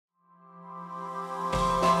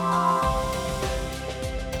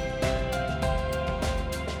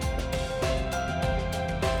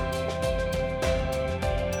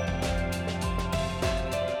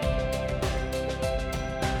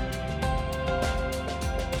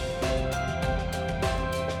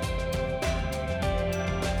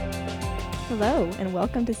Hello, and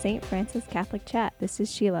welcome to St. Francis Catholic Chat. This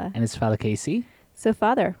is Sheila. And it's Father Casey. So,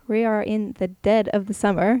 Father, we are in the dead of the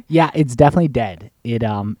summer. Yeah, it's definitely dead. It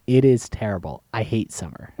is terrible. I hate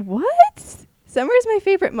summer. What? Summer is my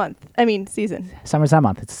favorite month. I mean, season. Summer's not a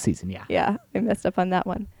month, it's a season, yeah. Yeah, I messed up on that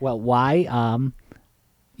one. Well, why?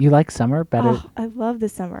 You like summer better? Oh, I love the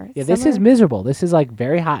summer. Yeah, this is miserable. This is like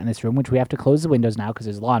very hot in this room, which we have to close the windows now because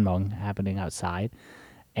there's lawn mowing happening outside.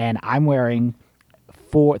 And I'm wearing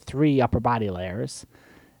three upper body layers,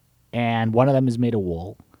 and one of them is made of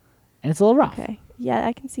wool, and it's a little rough. Okay. Yeah,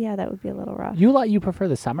 I can see how that would be a little rough. You prefer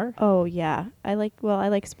the summer? Oh, yeah. I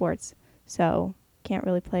like sports, so can't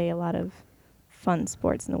really play a lot of fun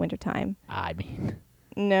sports in the wintertime. I mean,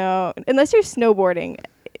 No, unless you're snowboarding.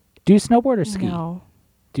 do you snowboard or ski? No.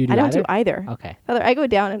 Do you do I don't either? do either. Okay. Father, I go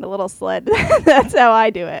down in a little sled. That's how I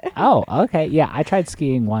do it. Oh, okay. Yeah, I tried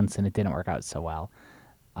skiing once and it didn't work out so well.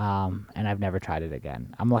 And I've never tried it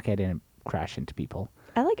again. I'm lucky I didn't crash into people.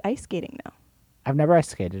 I like ice skating now. I've never ice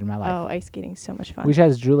skated in my life. Oh, ice skating's so much fun. We should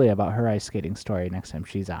ask Julia about her ice skating story next time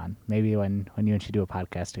she's on. Maybe when you and she do a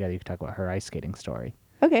podcast together, you can talk about her ice skating story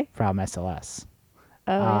Okay. from SLS.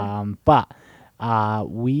 Oh, yeah. But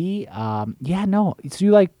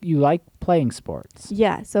so you like playing sports.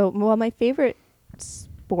 Yeah. So, well, my favorite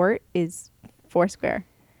sport is Foursquare.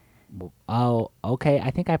 Oh, okay.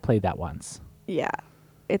 I think I played that once. Yeah.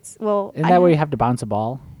 It's, well, Isn't that where you have to bounce a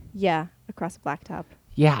ball? Yeah, across a blacktop.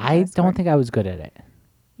 Yeah, I That's don't where- think I was good at it.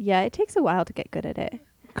 Yeah, it takes a while to get good at it.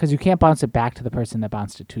 Because you can't bounce it back to the person that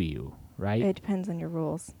bounced it to you, right? It depends on your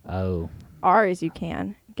rules. Oh. Ours, you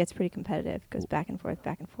can. It gets pretty competitive. Goes back and forth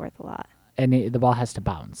a lot. And the ball has to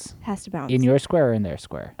bounce. Has to bounce. In your square or in their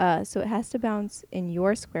square? So it has to bounce in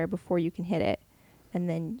your square before you can hit it, and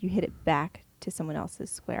then you hit it back to someone else's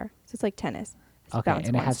square. So it's like tennis. It has to Okay, bounce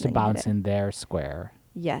and it once has to then you hit bounce it. in their square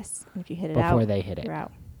Yes, and if you hit it out before they hit it. you're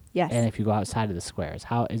out. Yes. And if you go outside of the squares,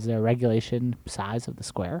 how is there a regulation size of the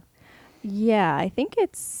square? Yeah, I think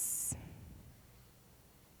it's.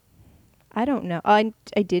 I don't know. I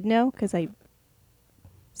did know because I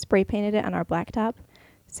spray painted it on our blacktop.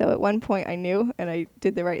 So at one point I knew and I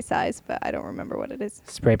did the right size, but I don't remember what it is.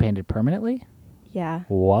 Spray painted permanently? Yeah.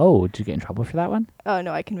 Whoa, did you get in trouble for that one? Oh,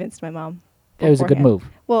 no, I convinced my mom. It was a good beforehand.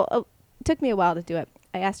 move. Well, it took me a while to do it.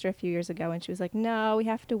 I asked her a few years ago and she was like, no, we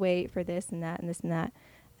have to wait for this and that and this and that.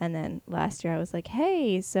 And then last year I was like,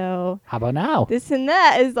 hey, so How about now? this and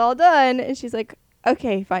that is all done. And she's like,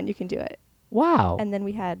 okay, fine, you can do it. Wow. And then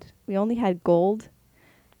we only had gold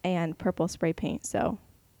and purple spray paint, so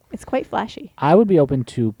it's quite flashy. I would be open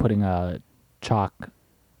to putting a chalk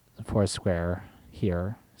for a square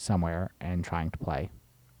here somewhere and trying to play.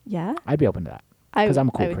 Yeah, I'd be open to that. 'Cause I'm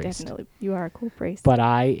a cool I would priest. definitely. You are a cool priest. But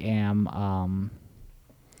I am,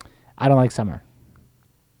 I don't like summer.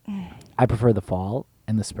 I prefer the fall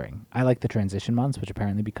and the spring. I like the transition months, which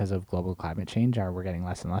apparently because of global climate change we're getting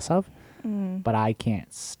less and less of. But I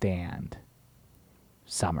can't stand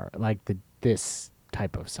summer, like this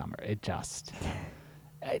type of summer. It just...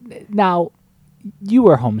 Now, you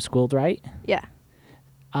were homeschooled, right? Yeah.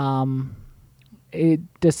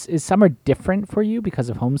 Is summer different for you because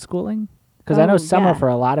of homeschooling? Because I know Oh, summer yeah. for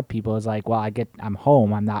a lot of people is like, well, I'm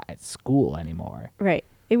home, I'm not at school anymore. Right.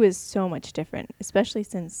 It was so much different, especially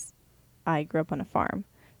since I grew up on a farm.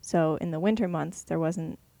 So in the winter months, there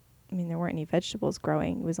weren't any vegetables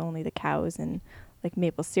growing. It was only the cows and like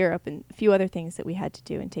maple syrup and a few other things that we had to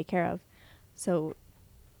do and take care of. So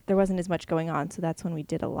there wasn't as much going on. So that's when we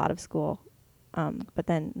did a lot of school. But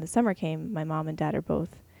then the summer came, my mom and dad are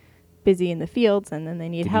both busy in the fields and then they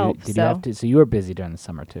need help. So you were busy during the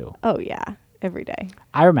summer too? Oh yeah, every day.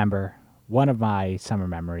 I remember one of my summer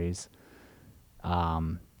memories,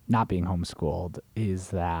 not being homeschooled, is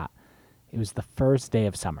that it was the first day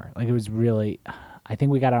of summer. Like it was really, I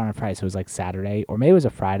think we got out on a Friday, so it was like Saturday, or maybe it was a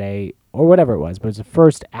Friday, or whatever it was, but it was the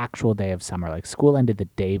first actual day of summer. Like school ended the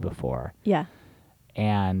day before. Yeah.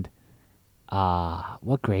 And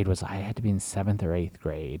what grade was I? I had to be in 7th or 8th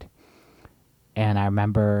grade. And I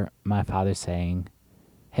remember my father saying,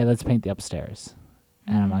 hey, let's paint the upstairs.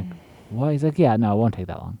 And I'm like, what? He's like, yeah, no, it won't take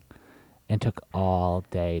that long. And it took all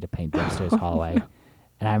day to paint the upstairs hallway.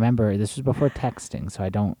 And I remember this was before texting, so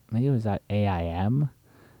maybe it was at AIM.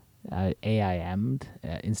 AIM'd,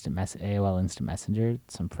 AOL Instant Messenger,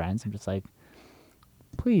 some friends. I'm just like,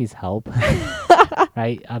 please help.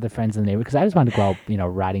 Right? Other friends in the neighborhood. Because I just wanted to go out,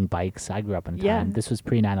 riding bikes. I grew up in a time. Yeah. This was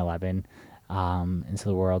pre 9/11. And so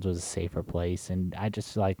the world was a safer place. And I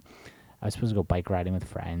just I was supposed to go bike riding with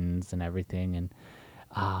friends and everything. And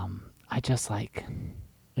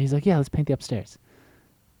he's like, yeah, let's paint the upstairs.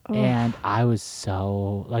 Oh. And I was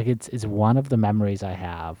so, it's one of the memories I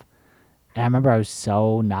have. And I remember I was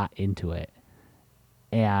so not into it.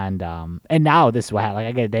 And now this is what like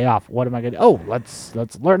I get a day off. What am I gonna? Oh, let's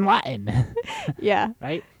learn Latin, Yeah.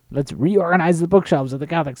 right? Let's reorganize the bookshelves at the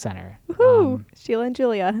Catholic Center. Woohoo! Sheila and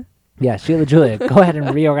Julia. Yeah, Sheila Julia, go ahead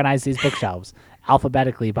and reorganize these bookshelves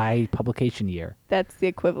alphabetically by publication year. That's the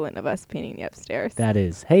equivalent of us painting the upstairs. That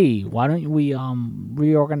is, hey, why don't we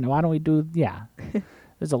reorganize? Why don't we do? Yeah,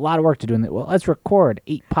 there's a lot of work to do. Well, let's record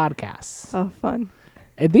 8 podcasts. Oh, fun.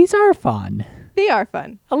 And these are fun, They are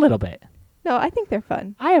fun. a little bit. No, I think they're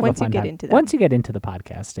fun. I have once a fun you get time. into them. Once you get into the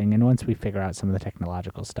podcasting, and once we figure out some of the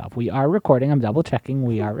technological stuff, we are recording. I'm double checking.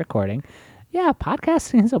 We are recording. Yeah,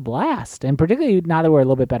 podcasting is a blast, and particularly now that we're a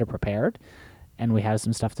little bit better prepared, and we have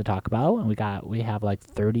some stuff to talk about, and we have like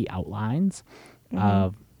 30 outlines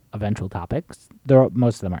of eventual topics.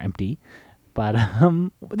 Most of them are empty, but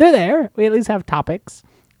they're there. We at least have topics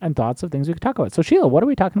and thoughts of things we could talk about. So Sheila, what are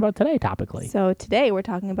we talking about today topically? So today we're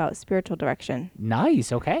talking about spiritual direction.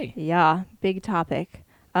 Nice. Okay. Yeah, big topic.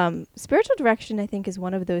 Spiritual direction, I think, is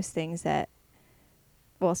one of those things that,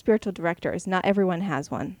 well, spiritual directors, not everyone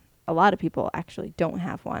has one. A lot of people actually don't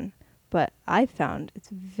have one, but I've found it's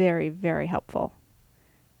very, very helpful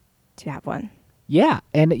to have one. Yeah,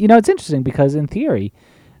 and it's interesting because in theory,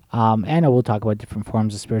 and we'll talk about different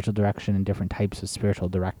forms of spiritual direction and different types of spiritual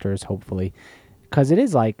directors, hopefully, because it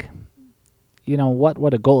is like,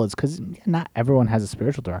 what a goal is, because not everyone has a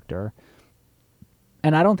spiritual director,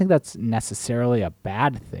 and I don't think that's necessarily a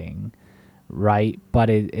bad thing, right? But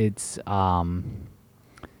it's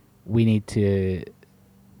we need to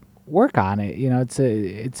work on it.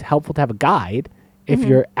 It's helpful to have a guide if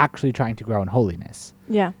you're actually trying to grow in holiness,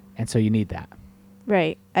 Yeah. and so you need that.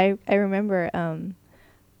 Right. I remember, I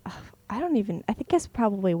think guess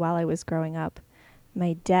probably while I was growing up,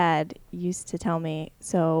 my dad used to tell me,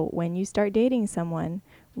 so when you start dating someone,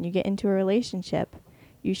 when you get into a relationship,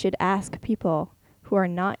 you should ask people who are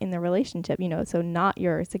not in the relationship, so not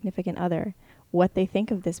your significant other, what they think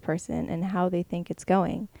of this person and how they think it's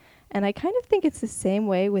going. And I kind of think it's the same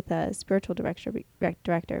way with a spiritual director,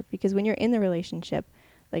 because when you're in the relationship,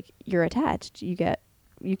 like, you're attached. You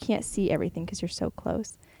can't see everything because you're so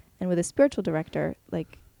close. And with a spiritual director,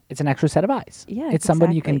 like, It's an extra set of eyes. Yeah, It's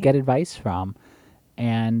somebody you can exactly. get advice from.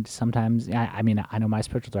 And sometimes, I know my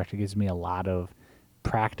spiritual director gives me a lot of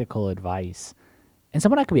practical advice. And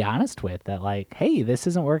someone I can be honest with that, like, hey, this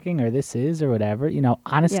isn't working or this is or whatever.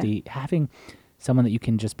 Honesty, having someone that you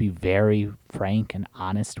can just be very frank and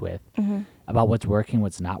honest with about what's working,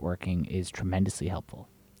 what's not working is tremendously helpful.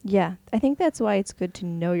 yeah, I think that's why it's good to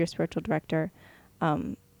know your spiritual director,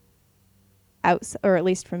 or at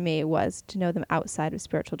least for me, it was to know them outside of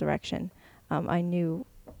spiritual direction. I knew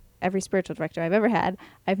every spiritual director I've ever had.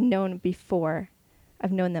 I've known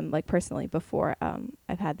them like personally before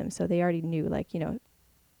I've had them, so they already knew, like,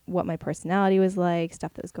 what my personality was like,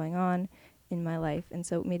 stuff that was going on in my life, and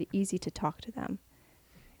so it made it easy to talk to them.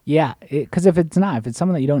 Yeah, because if it's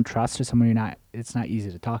someone that you don't trust or someone it's not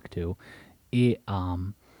easy to talk to,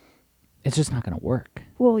 it's just not going to work.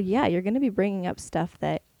 Well, yeah, you're going to be bringing up stuff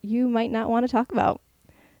that you might not want to talk about,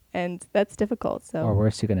 and that's difficult. So, Or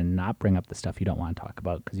worse, you're going to not bring up the stuff you don't want to talk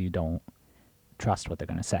about because you don't trust what they're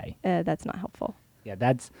going to say. that's not helpful. Yeah.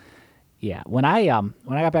 When I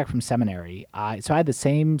got back from seminary, I had the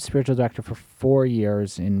same spiritual director for 4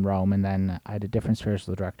 years in Rome, and then I had a different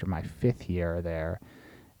spiritual director my 5th year there.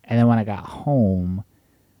 And then when I got home,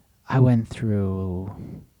 I went through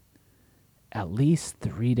at least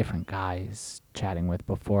 3 different guys chatting with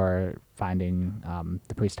before finding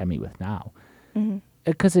the priest I meet with now. Mm-hmm.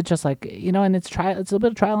 Because it's just like, and it's a little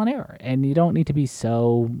bit of trial and error, and you don't need to be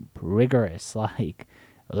so rigorous, like,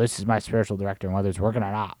 well, this is my spiritual director, and whether it's working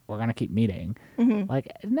or not, we're going to keep meeting. Mm-hmm. Like,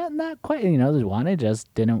 not quite, there's one, it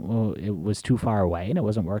just didn't, it was too far away and it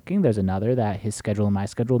wasn't working. There's another that his schedule and my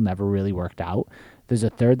schedule never really worked out. There's a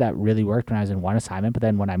third that really worked when I was in one assignment, but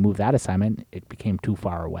then when I moved that assignment, it became too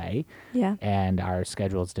far away. Yeah. And our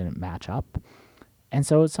schedules didn't match up. And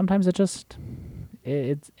so sometimes and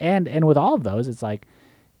with all of those, it's like,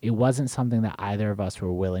 it wasn't something that either of us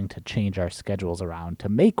were willing to change our schedules around to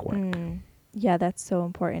make work. Yeah, that's so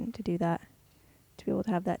important to do that, to be able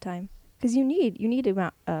to have that time, because you need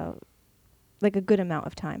like a good amount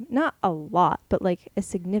of time, not a lot, but like a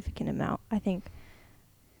significant amount. I think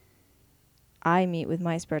I meet with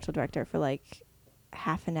my spiritual director for like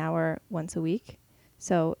half an hour once a week.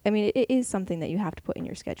 So, I mean, it is something that you have to put in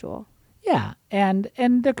your schedule. Yeah, and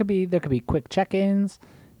there could be quick check-ins,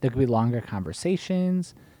 there could be longer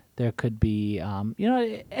conversations, there could be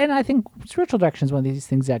and I think spiritual direction is one of these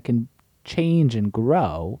things that can change and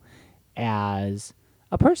grow as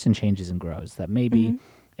a person changes and grows. That maybe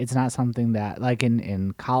It's not something that, like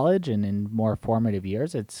in college and in more formative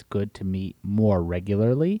years, it's good to meet more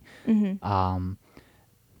regularly. Mm-hmm. Um,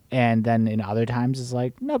 and then in other times, it's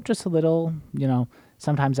like, nope, just a little,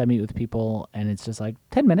 Sometimes I meet with people and it's just like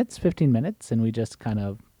 10 minutes, 15 minutes, and we just kind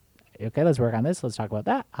of, okay, let's work on this. Let's talk about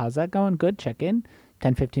that. How's that going? Good. Check in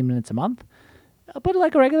 10, 15 minutes a month. But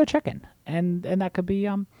like a regular check in. And that could be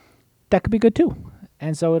good too.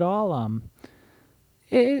 And so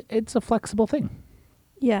it's a flexible thing.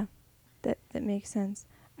 Yeah, that makes sense.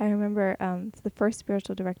 I remember the first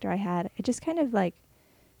spiritual director I had. It just kind of like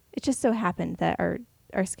it just so happened that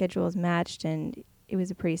our schedules matched, and it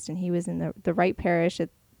was a priest, and he was in the right parish at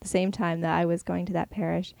the same time that I was going to that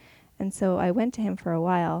parish, and so I went to him for a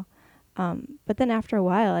while. But then after a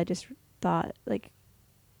while, I just thought like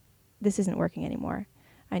this isn't working anymore.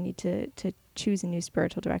 I need to choose a new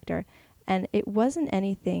spiritual director, and it wasn't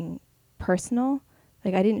anything personal.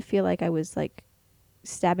 Like I didn't feel like I was like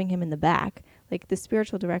stabbing him in the back. Like the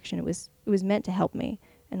spiritual direction, it was meant to help me,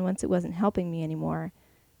 and once it wasn't helping me anymore,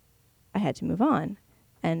 I had to move on.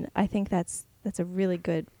 And I think that's a really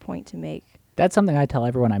good point to make. That's something I tell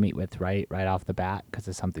everyone I meet with right off the bat, because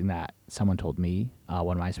it's something that someone told me.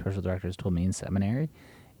 One of my spiritual directors told me in seminary,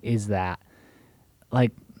 is that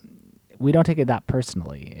like we don't take it that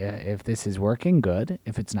personally. If this is working, good.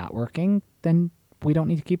 If it's not working, then we don't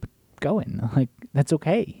need to keep going. Like that's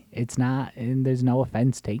okay. It's not, and there's no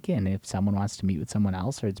offense taken if someone wants to meet with someone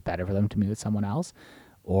else, or it's better for them to meet with someone else,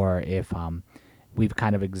 or if we've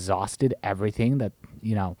kind of exhausted everything that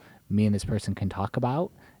me and this person can talk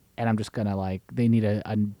about, and I'm just gonna like they need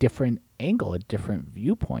a different angle, a different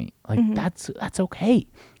viewpoint. Like Mm-hmm. that's okay.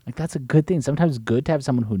 Like that's a good thing. Sometimes it's good to have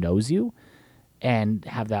someone who knows you and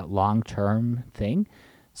have that long term thing.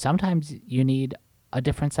 Sometimes you need a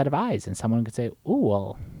different set of eyes, and someone could say, "Oh,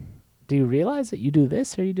 well, do you realize that you do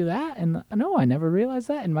this or you do that?" And no, I never realized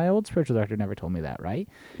that, and my old spiritual director never told me that, right?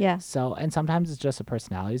 Yeah. So, and sometimes it's just a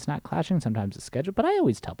personality is not clashing. Sometimes it's schedule, but I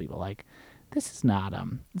always tell people like, this is not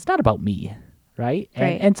it's not about me, right? And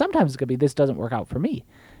Right. and sometimes it's gonna be this doesn't work out for me,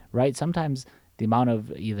 right? Sometimes the amount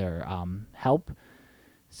of either help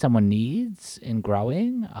someone needs in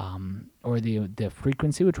growing, or the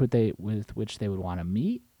frequency with which they would want to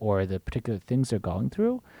meet, or the particular things they're going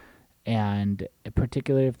through, and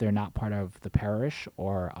particularly if they're not part of the parish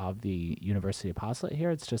or of the university apostolate here,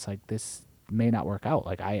 it's just like this may not work out.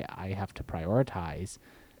 Like I have to prioritize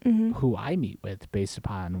Mm-hmm. who I meet with based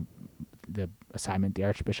upon the assignment the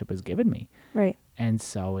archbishop has given me. Right. And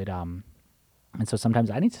so sometimes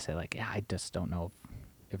I need to say like, yeah, I just don't know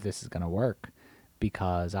if this is going to work,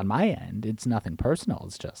 because on my end it's nothing personal.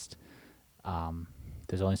 It's just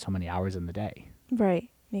there's only so many hours in the day. Right.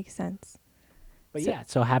 Makes sense. But So yeah,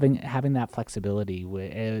 so having that flexibility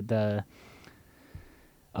with the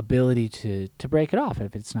ability to break it off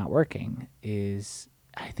if it's not working is,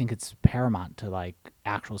 I think it's paramount to like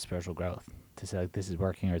actual spiritual growth, to say like this is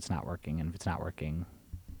working or it's not working, and if it's not working,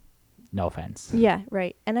 no offense. yeah,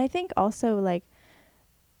 right. And I think also like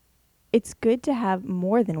it's good to have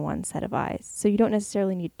more than one set of eyes. So you don't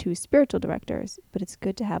necessarily need two spiritual directors, but it's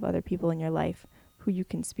good to have other people in your life who you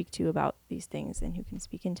can speak to about these things and who can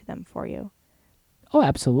speak into them for you. Oh,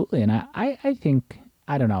 absolutely. And I think,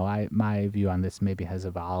 I don't know, my view on this maybe has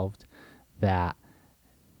evolved, that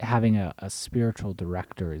having a spiritual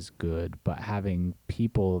director is good, but having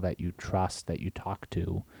people that you trust, that you talk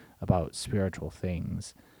to about spiritual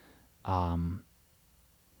things, um,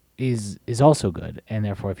 is also good. And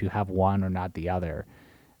therefore, if you have one or not the other,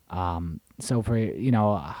 so for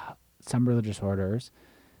some religious orders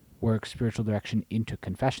work spiritual direction into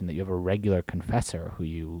confession, that you have a regular confessor who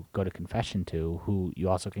you go to confession to, who you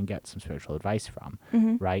also can get some spiritual advice from,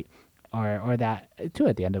 Mm-hmm. right? Or that too,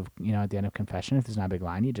 at the end of confession, if there's not a big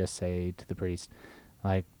line, you just say to the priest,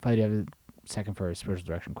 like, "Father, do you have a second for a spiritual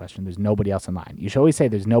direction question?" There's nobody else in line. You should always say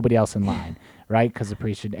there's nobody else in line, right? Because the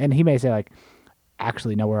priest should, and he may say like,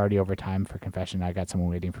 "Actually, no, we're already over time for confession. I got someone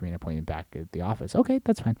waiting for me, an appointment back at the office." Okay,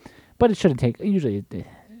 that's fine, but it shouldn't take. Usually, if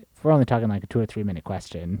we're only talking like a 2 or 3 minute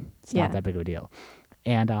question, it's not Yeah. that big of a deal.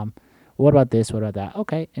 And what about this? What about that?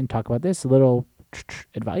 Okay, and talk about this. A little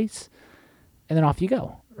advice, and then off you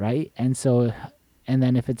go, right? And so, and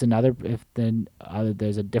then if then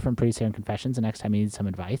there's a different priest here in confessions, the next time you need some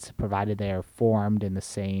advice, provided they are formed in the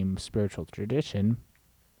same spiritual tradition,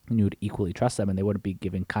 and you would equally trust them, and they wouldn't be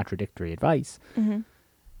giving contradictory advice, Mm-hmm.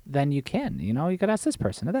 then you could ask this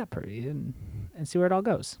person or that person, and see where it all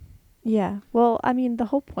goes. Yeah. Well, I mean, the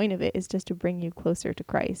whole point of it is just to bring you closer to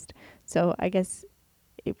Christ. So I guess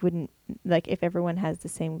it wouldn't like if everyone has the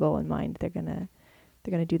same goal in mind, they're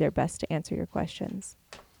gonna do their best to answer your questions.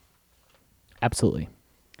 Absolutely.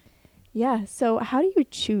 Yeah. So, how do you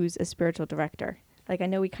choose a spiritual director? Like, I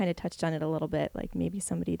know we kind of touched on it a little bit, like maybe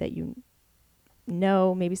somebody that you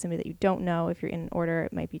know, maybe somebody that you don't know. If you're in an order,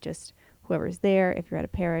 it might be just whoever's there. If you're at a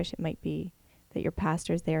parish, it might be that your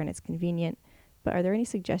pastor's there and it's convenient. But are there any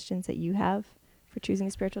suggestions that you have for choosing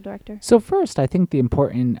a spiritual director? So first, I think the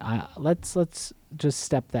important let's just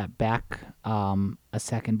step that back a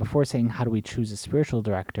second before saying how do we choose a spiritual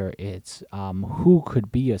director. It's who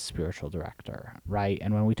could be a spiritual director, right?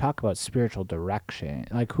 And when we talk about spiritual direction,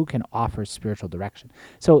 like who can offer spiritual direction.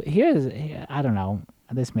 So I don't know.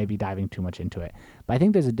 This may be diving too much into it, but I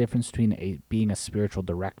think there's a difference between being a spiritual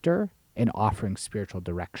director and offering spiritual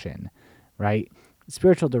direction, right?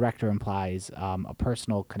 Spiritual director implies a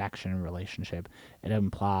personal connection and relationship. It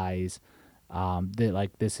implies that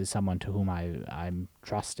like this is someone to whom I'm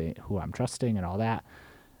trusting, and all that.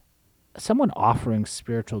 Someone offering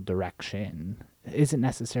spiritual direction isn't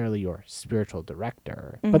necessarily your spiritual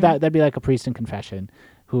director, Mm-hmm. but that'd be like a priest in confession,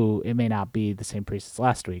 who it may not be the same priest as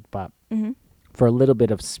last week, but Mm-hmm. for a little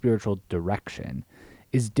bit of spiritual direction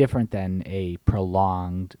is different than a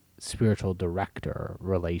prolonged spiritual director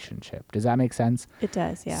relationship. Does that make sense? It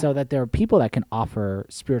does, yeah. So that there are people that can offer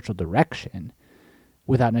spiritual direction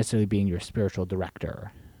without necessarily being your spiritual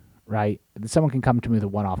director, right? Someone can come to me with a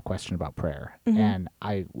one-off question about prayer, Mhm. and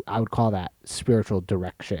I would call that spiritual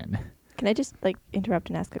direction. Can I just like interrupt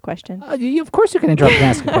and ask a question? Of course you can interrupt and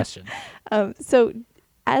ask a question. So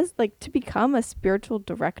as like to become a spiritual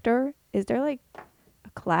director, is there like a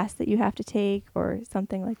class that you have to take or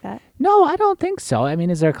something like that? No, I don't think so. I mean,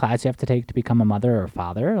 is there a class you have to take to become a mother or a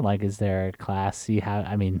father? Like, is there a class you have?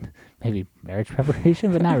 I mean, maybe marriage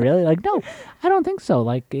preparation, but not really. Like, no, I don't think so.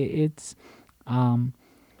 Like, it's,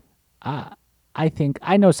 I think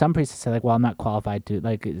I know some priests say like, well, I'm not qualified to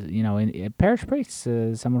like, in parish priests,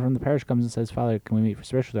 someone from the parish comes and says, Father, can we meet for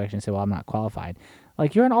spiritual direction? I say, well, I'm not qualified.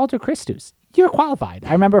 Like, you're an alter Christus. You're qualified.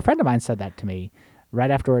 I remember a friend of mine said that to me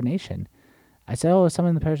right after ordination. I said, oh,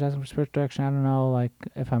 someone in the parish asking for spiritual direction. I don't know, like,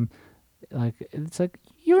 if I'm, like, it's like,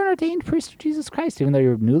 you're an ordained priest of Jesus Christ, even though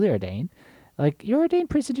you're newly ordained. Like, you're ordained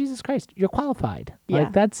priest of Jesus Christ. You're qualified. Yeah.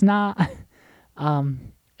 Like, that's not,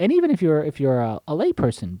 and even if you're a lay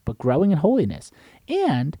person, but growing in holiness.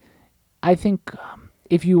 And I think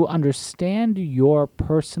if you understand your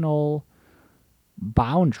personal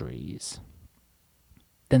boundaries,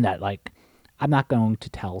 then that, like, I'm not going to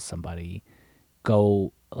tell somebody,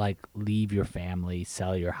 go, like, leave your family,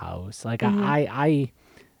 sell your house. Like, I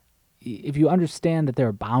if you understand that there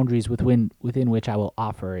are boundaries within which I will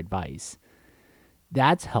offer advice,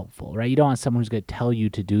 that's helpful, right? You don't want someone who's going to tell you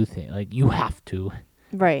to do things. Like, you have to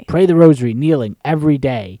Right. pray the rosary, kneeling every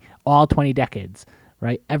day, all 20 decades,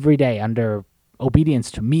 right? Every day under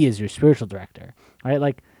obedience to me as your spiritual director, right?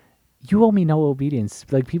 Like, you owe me no obedience.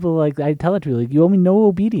 Like, people, like, I tell it to you, like, you owe me no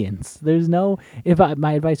obedience. There's no,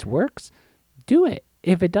 my advice works, do it.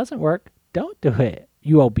 If it doesn't work, don't do it.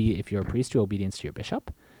 If you're a priest, you owe obedience to your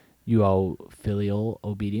bishop. You owe filial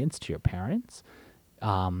obedience to your parents.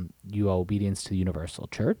 You owe obedience to the universal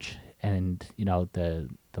church and, the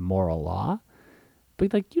moral law.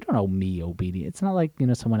 But, like, you don't owe me obedience. It's not like,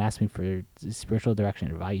 someone asks me for spiritual direction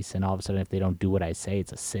advice and all of a sudden if they don't do what I say,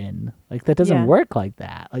 it's a sin. Like, that doesn't Yeah. work like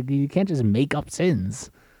that. Like, you can't just make up sins.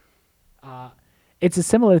 It's a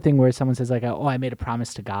similar thing where someone says, like, oh, I made a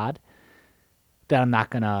promise to God that I'm not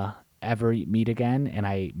going to ever meet again, and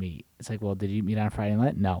I meet. It's like, well, did you meet on Friday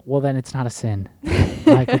night? No. Well, then it's not a sin.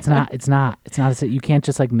 Like, it's not a sin. You can't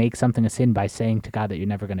just, like, make something a sin by saying to God that you're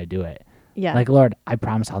never going to do it. Yeah. Like, Lord, I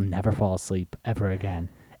promise I'll never fall asleep ever again.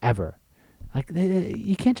 Ever. Like,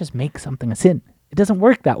 you can't just make something a sin. It doesn't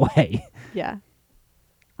work that way. Yeah.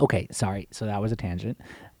 Okay, sorry. So that was a tangent.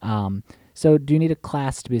 So do you need a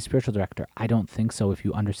class to be a spiritual director? I don't think so if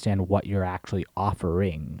you understand what you're actually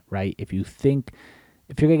offering, right? If you're going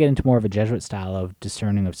to get into more of a Jesuit style of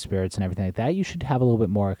discerning of spirits and everything like that, you should have a little bit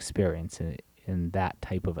more experience in that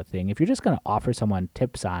type of a thing. If you're just going to offer someone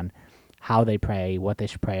tips on how they pray, what they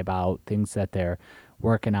should pray about, things that they're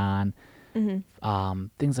working on,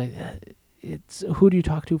 things like that, it's who do you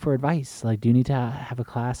talk to for advice? Like, do you need to have a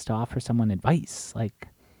class to offer someone advice? Like,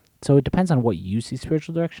 so it depends on what you see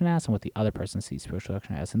spiritual direction as and what the other person sees spiritual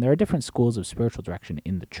direction as. And there are different schools of spiritual direction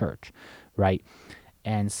in the church, right?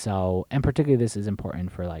 And so, and particularly this is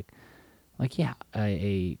important for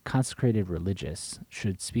a consecrated religious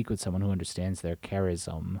should speak with someone who understands their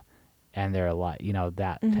charism and their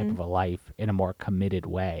that type of a life in a more committed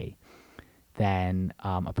way than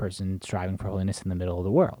a person striving for holiness in the middle of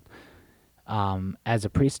the world. As a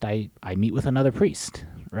priest, I meet with another priest,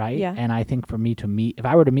 right? Yeah. And I think for me to meet, if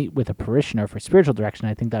I were to meet with a parishioner for spiritual direction,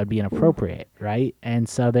 I think that would be inappropriate, right? And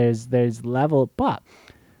so there's level, but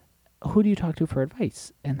who do you talk to for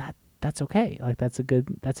advice? And that's okay. Like that's a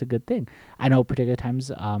good thing. I know particular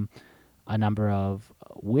times a number of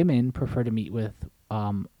women prefer to meet with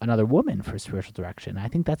another woman for spiritual direction. I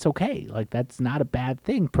think that's okay. Like that's not a bad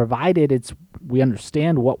thing, provided we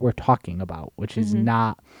understand what we're talking about, which is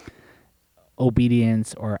not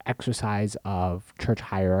obedience or exercise of church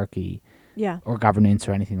hierarchy Yeah. or governance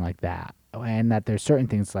or anything like that. And that there's certain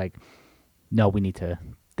things like, no, we need to,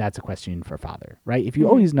 that's a question for Father, right? If you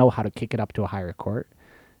always know how to kick it up to a higher court,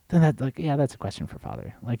 then that's like, yeah, that's a question for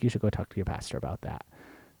Father. Like you should go talk to your pastor about that.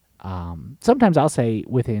 Sometimes I'll say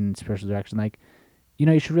within spiritual direction, like,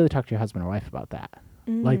 you should really talk to your husband or wife about that.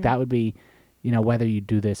 Like that would be, whether you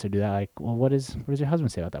do this or do that, like, well, what does your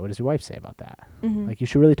husband say about that? What does your wife say about that? Like you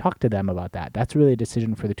should really talk to them about that. That's really a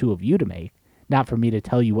decision for the two of you to make, not for me to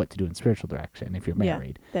tell you what to do in spiritual direction if you're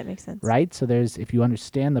married. Yeah, that makes sense. Right? So if you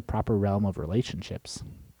understand the proper realm of relationships,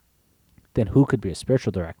 then who could be a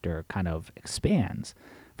spiritual director kind of expands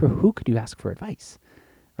for who could you ask for advice,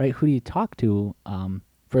 right? Who do you talk to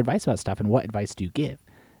for advice about stuff, and what advice do you give?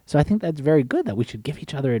 So I think that's very good that we should give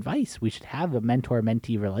each other advice. We should have a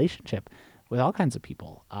mentor-mentee relationship with all kinds of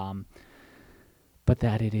people, but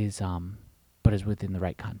that it is, but is within the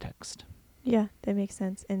right context. Yeah, that makes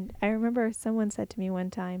sense. And I remember someone said to me one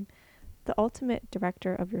time, the ultimate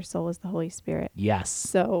director of your soul is the Holy Spirit. Yes.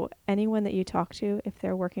 So anyone that you talk to, if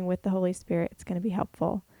they're working with the Holy Spirit, it's going to be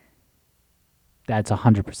helpful. That's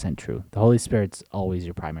 100% true. The Holy Spirit's always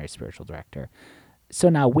your primary spiritual director. So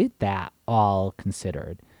now with that all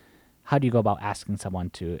considered, how do you go about asking someone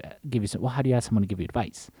to give you how do you ask someone to give you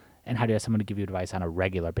advice? And how do you ask someone to give you advice on a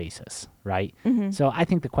regular basis, right? So I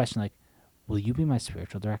think the question, like, will you be my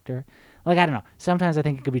spiritual director? Like, I don't know. Sometimes I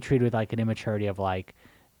think it could be treated with like an immaturity of like,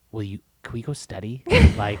 can we go study?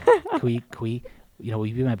 Like, can we, will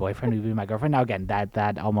you be my boyfriend? Will you be my girlfriend? Now again,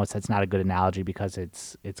 that's not a good analogy because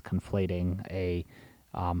it's conflating a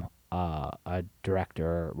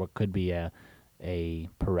director, what could be a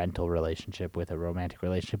parental relationship with a romantic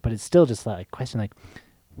relationship, but it's still just like a question like,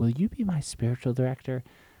 will you be my spiritual director?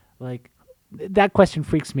 Like, that question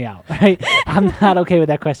freaks me out, right? I'm not okay with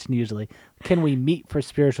that question usually. Can we meet for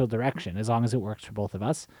spiritual direction as long as it works for both of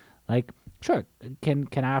us? Like, sure. Can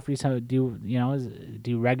I offer you some? Do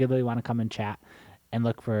you regularly want to come and chat and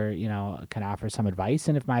look for, can I offer some advice?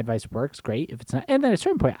 And if my advice works, great. If it's not, and then at a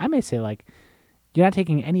certain point, I may say like, you're not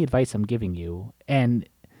taking any advice I'm giving you, and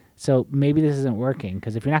so maybe this isn't working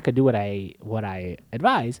because if you're not gonna do what I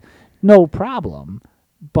advise, no problem.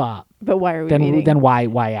 But why are we meeting? Then why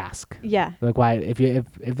ask? Yeah. Like why if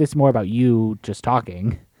this is more about you just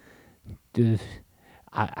talking,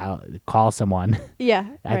 I'll call someone. Yeah.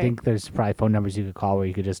 I think there's probably phone numbers you could call where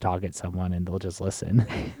you could just talk at someone and they'll just listen.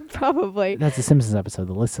 Probably. That's the Simpsons episode,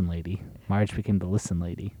 The Listen Lady. Marge became the Listen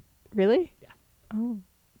Lady. Really? Yeah. Oh.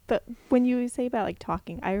 But when you say about like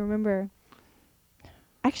talking, I remember.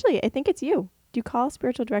 Actually, I think it's you. Do you call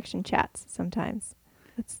spiritual direction chats sometimes?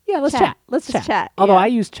 Let's chat. Let's chat. Although I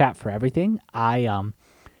use chat for everything.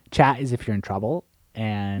 Chat is if you're in trouble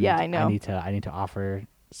and I know. I need to offer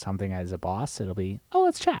something as a boss. It'll be,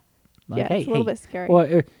 let's chat. Like, it's a little bit scary. Well,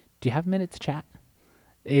 do you have a minute to chat?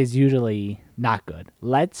 Is usually not good.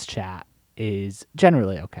 Let's chat is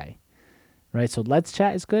generally okay. Right? So let's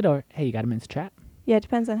chat is good, or hey, you got a minute to chat? Yeah, it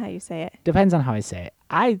depends on how you say it. Depends on how I say it.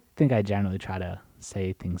 I think I generally try to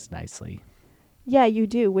say things nicely. Yeah, you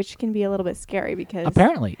do, which can be a little bit scary because...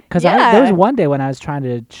 Apparently. Because there was one day when I was trying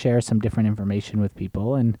to share some different information with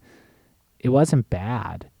people, and it wasn't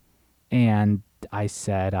bad. And I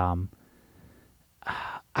said, I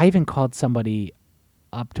even called somebody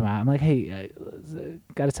up to I'm like, hey,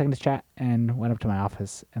 got a second to chat? And went up to my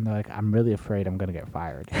office, and they're like, I'm really afraid I'm going to get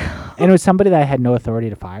fired. And it was somebody that I had no authority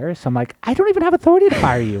to fire. So I'm like, I don't even have authority to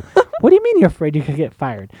fire you. What do you mean you're afraid you could get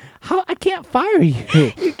fired? How? I can't fire you.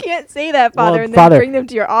 You can't say that, Father, Well, and Father, then bring them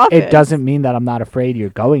to your office. It doesn't mean that I'm not afraid you're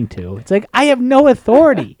going to. It's like, I have no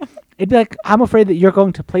authority. It'd be like, I'm afraid that you're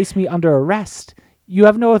going to place me under arrest. You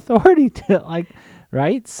have no authority to, like,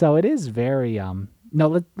 right? So it is very,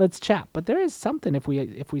 no, let's chat. But there is something, if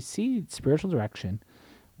we see spiritual direction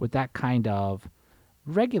with that kind of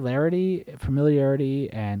regularity, familiarity,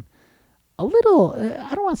 and a little,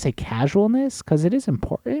 I don't want to say casualness, because it is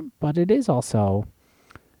important, but it is also,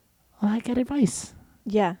 I get advice.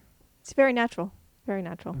 Yeah. It's very natural. Very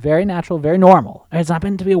natural. Very natural, very normal. It's not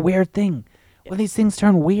meant to be a weird thing. When these things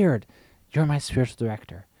turn weird, you're my spiritual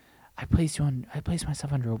director. I place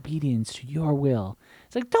myself under obedience to your will.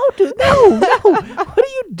 It's like, don't do, no. What are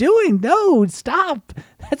you doing? No, stop.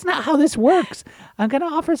 That's not how this works. I'm going to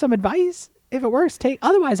offer some advice. If it works,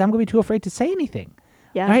 otherwise I'm going to be too afraid to say anything.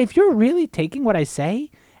 Yeah. All right, if you're really taking what I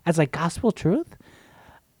say as like gospel truth,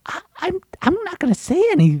 I'm not gonna say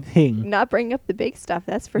anything. Not bringing up the big stuff,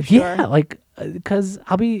 that's for sure. Yeah, like because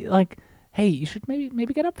I'll be like, hey, you should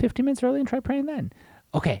maybe get up 15 minutes early and try praying then.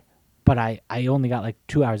 Okay, but I only got like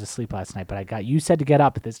 2 hours of sleep last night. But you said to get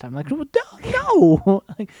up at this time. I'm like, well, no.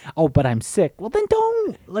 Like, oh, but I'm sick. Well, then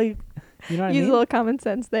don't. Like, you know what I Use mean? a little common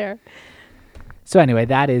sense there. So anyway,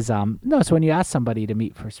 that is no. So when you ask somebody to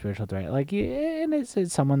meet for spiritual direction, like, and it's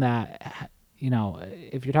someone that,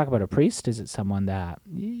 if you're talking about a priest, is it someone that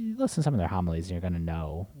you listen to some of their homilies and you're going to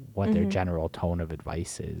know what their general tone of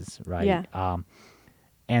advice is, right? Yeah.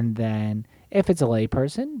 And then if it's a lay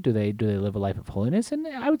person, do they live a life of holiness? And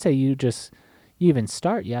I would say you even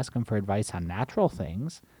start, you ask them for advice on natural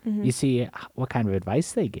things. You see what kind of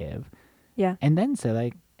advice they give, Yeah. and then say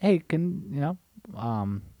like, hey,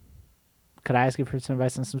 could I ask you for some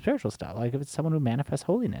advice on some spiritual stuff? Like if it's someone who manifests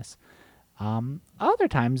holiness. Other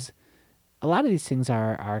times, a lot of these things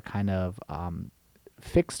are kind of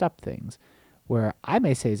fixed up things where I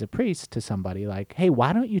may say as a priest to somebody like, hey,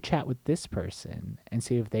 why don't you chat with this person and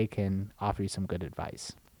see if they can offer you some good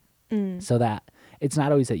advice? So that it's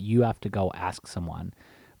not always that you have to go ask someone,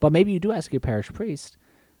 but maybe you do ask your parish priest,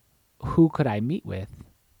 who could I meet with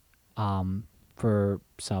for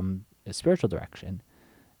some spiritual direction?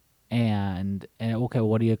 And okay,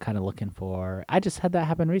 what are you kind of looking for? I just had that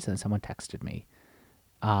happen recently. Someone texted me,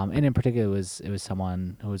 and in particular, it was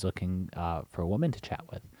someone who was looking for a woman to chat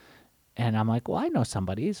with, and I'm like, well, I know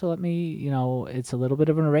somebody, so let me, it's a little bit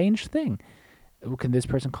of an arranged thing. Can this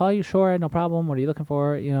person call you? Sure, no problem. What are you looking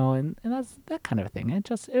for? And that's that kind of a thing.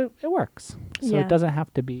 It works, so Yeah. it doesn't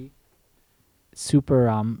have to be super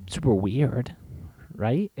weird,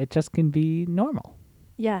 right? It just can be normal.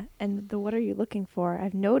 Yeah. And the what are you looking for?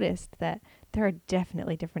 I've noticed that there are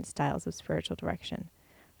definitely different styles of spiritual direction.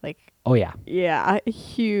 Like, Oh yeah, yeah, a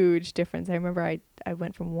huge difference. I remember I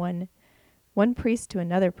went from one priest to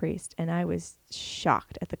another priest, and I was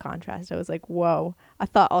shocked at the contrast. I was like, whoa. I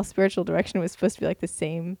thought all spiritual direction was supposed to be like the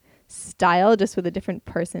same style, just with a different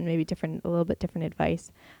person, maybe a little bit different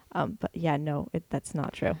advice. But yeah, no, that's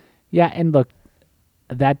not true. yeah. And look,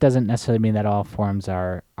 that doesn't necessarily mean that all forms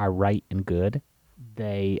are right and good.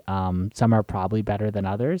 They some are probably better than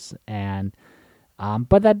others, and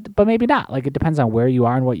but maybe not. Like it depends on where you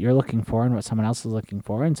are and what you're looking for and what someone else is looking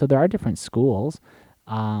for. And so there are different schools,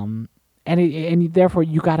 and therefore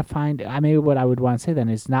you got to find. I mean, what I would want to say then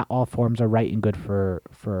is not all forms are right and good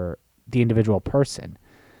for the individual person,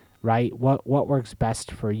 right? What works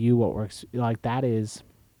best for you? What works like that is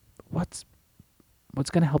what's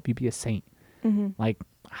going to help you be a saint. Like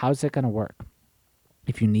how's it going to work?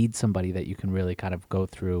 If you need somebody that you can really kind of go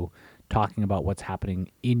through talking about what's happening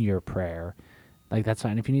in your prayer, like that's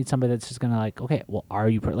fine. If you need somebody that's just gonna like, okay, well, are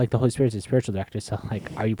you like the Holy Spirit is a spiritual director, so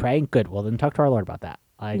like, are you praying? Good. Well, then talk to our Lord about that.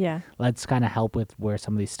 Like, Yeah. let's kind of help with where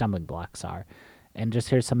some of these stumbling blocks are, and just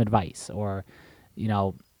here's some advice. Or,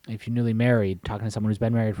 if you're newly married, talking to someone who's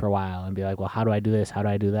been married for a while, and be like, well, how do I do this? How do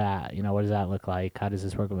I do that? What does that look like? How does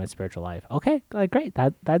this work with my spiritual life? Okay, like great.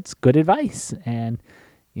 That's good advice, and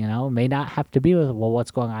may not have to be with, well, what's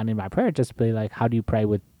going on in my prayer. Just be like, how do you pray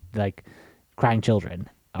with like crying children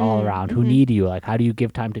all around who need you? Like, how do you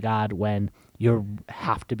give time to God when you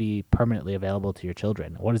have to be permanently available to your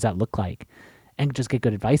children? What does that look like? And just get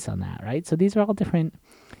good advice on that, right? So these are all different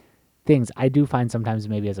things. I do find sometimes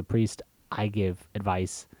maybe as a priest, I give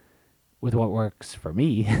advice with what works for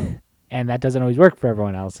me, and that doesn't always work for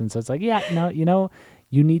everyone else. And so it's like, yeah, no,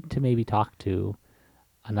 you need to maybe talk to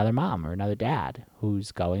another mom or another dad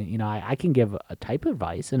who's going, I can give a type of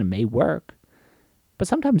advice and it may work, but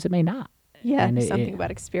sometimes it may not. Yeah. And There's something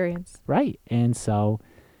about experience. right. And so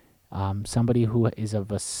somebody who is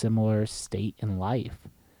of a similar state in life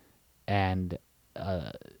and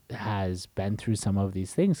has been through some of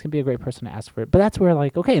these things can be a great person to ask for it. But that's where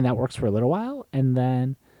like, okay, and that works for a little while. And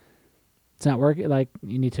then it's not working. Like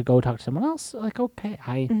you need to go talk to someone else. Like, okay,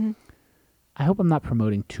 I hope I'm not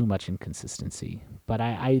promoting too much inconsistency, but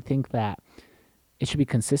I think that it should be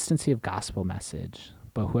consistency of gospel message,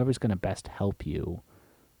 but whoever's going to best help you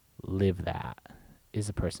live that is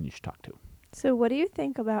the person you should talk to. So what do you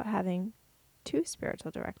think about having two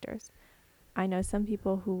spiritual directors? I know some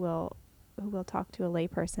people who will talk to a lay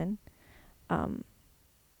person, and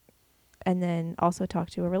then also talk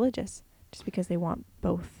to a religious, just because they want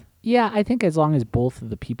both. Yeah, I think as long as both of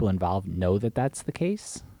the people involved know that that's the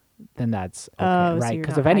case, then that's okay, Oh, so right? you're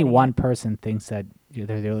Because not if any hiding one it. person thinks that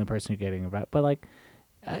they're the only person you're getting about, but like,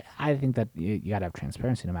 I think that you got to have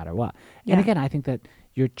transparency no matter what. And Yeah. again, I think that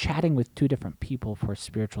you're chatting with two different people for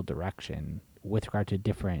spiritual direction with regard to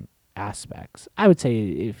different aspects. I would say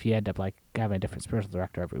if you end up like having a different spiritual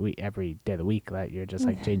director every day of the week, that you're just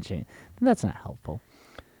like changing, then that's not helpful.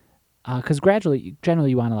 Because generally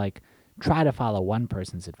you want to like try to follow one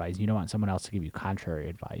person's advice. You don't want someone else to give you contrary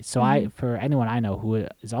advice. So for anyone I know who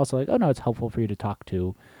is also like, oh no, it's helpful for you to talk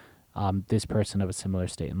to this person of a similar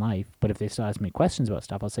state in life. But if they still ask me questions about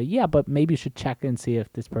stuff, I'll say, yeah, but maybe you should check and see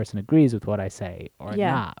if this person agrees with what I say or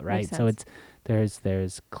Yeah, not, right? makes So sense.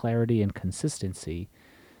 there's clarity and consistency.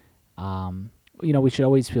 We should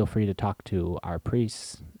always feel free to talk to our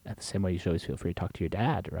priests at the same way you should always feel free to talk to your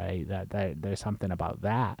dad, right? That there's something about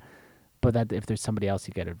that. But that if there's somebody else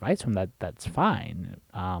you get advice from, that's fine.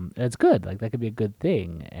 That's good. Like that could be a good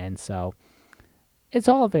thing. And so it's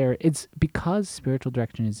because spiritual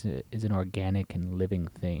direction is an organic and living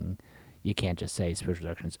thing. You can't just say spiritual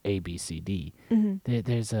direction is A, B, C, D.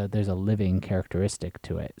 There's a living characteristic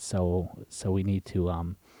to it. So we need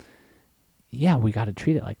to we got to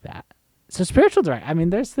treat it like that. So spiritual direction. I mean,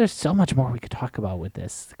 there's so much more we could talk about with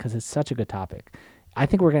this because it's such a good topic. I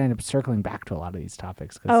think we're going to end up circling back to a lot of these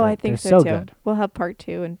topics because Oh, I they're think so too. good. We'll have part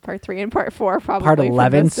 2 and part 3 and part 4 probably. Part for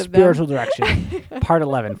 11, most of them. spiritual direction. Part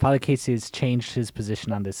 11, Father Casey has changed his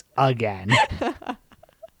position on this again.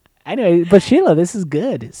 Anyway, but Sheila, this is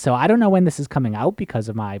good. So I don't know when this is coming out because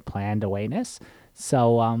of my planned awayness.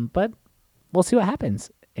 So, but we'll see what happens.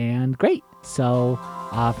 And great. So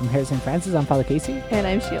from here at St. Francis, I'm Father Casey. And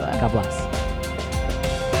I'm Sheila. God bless.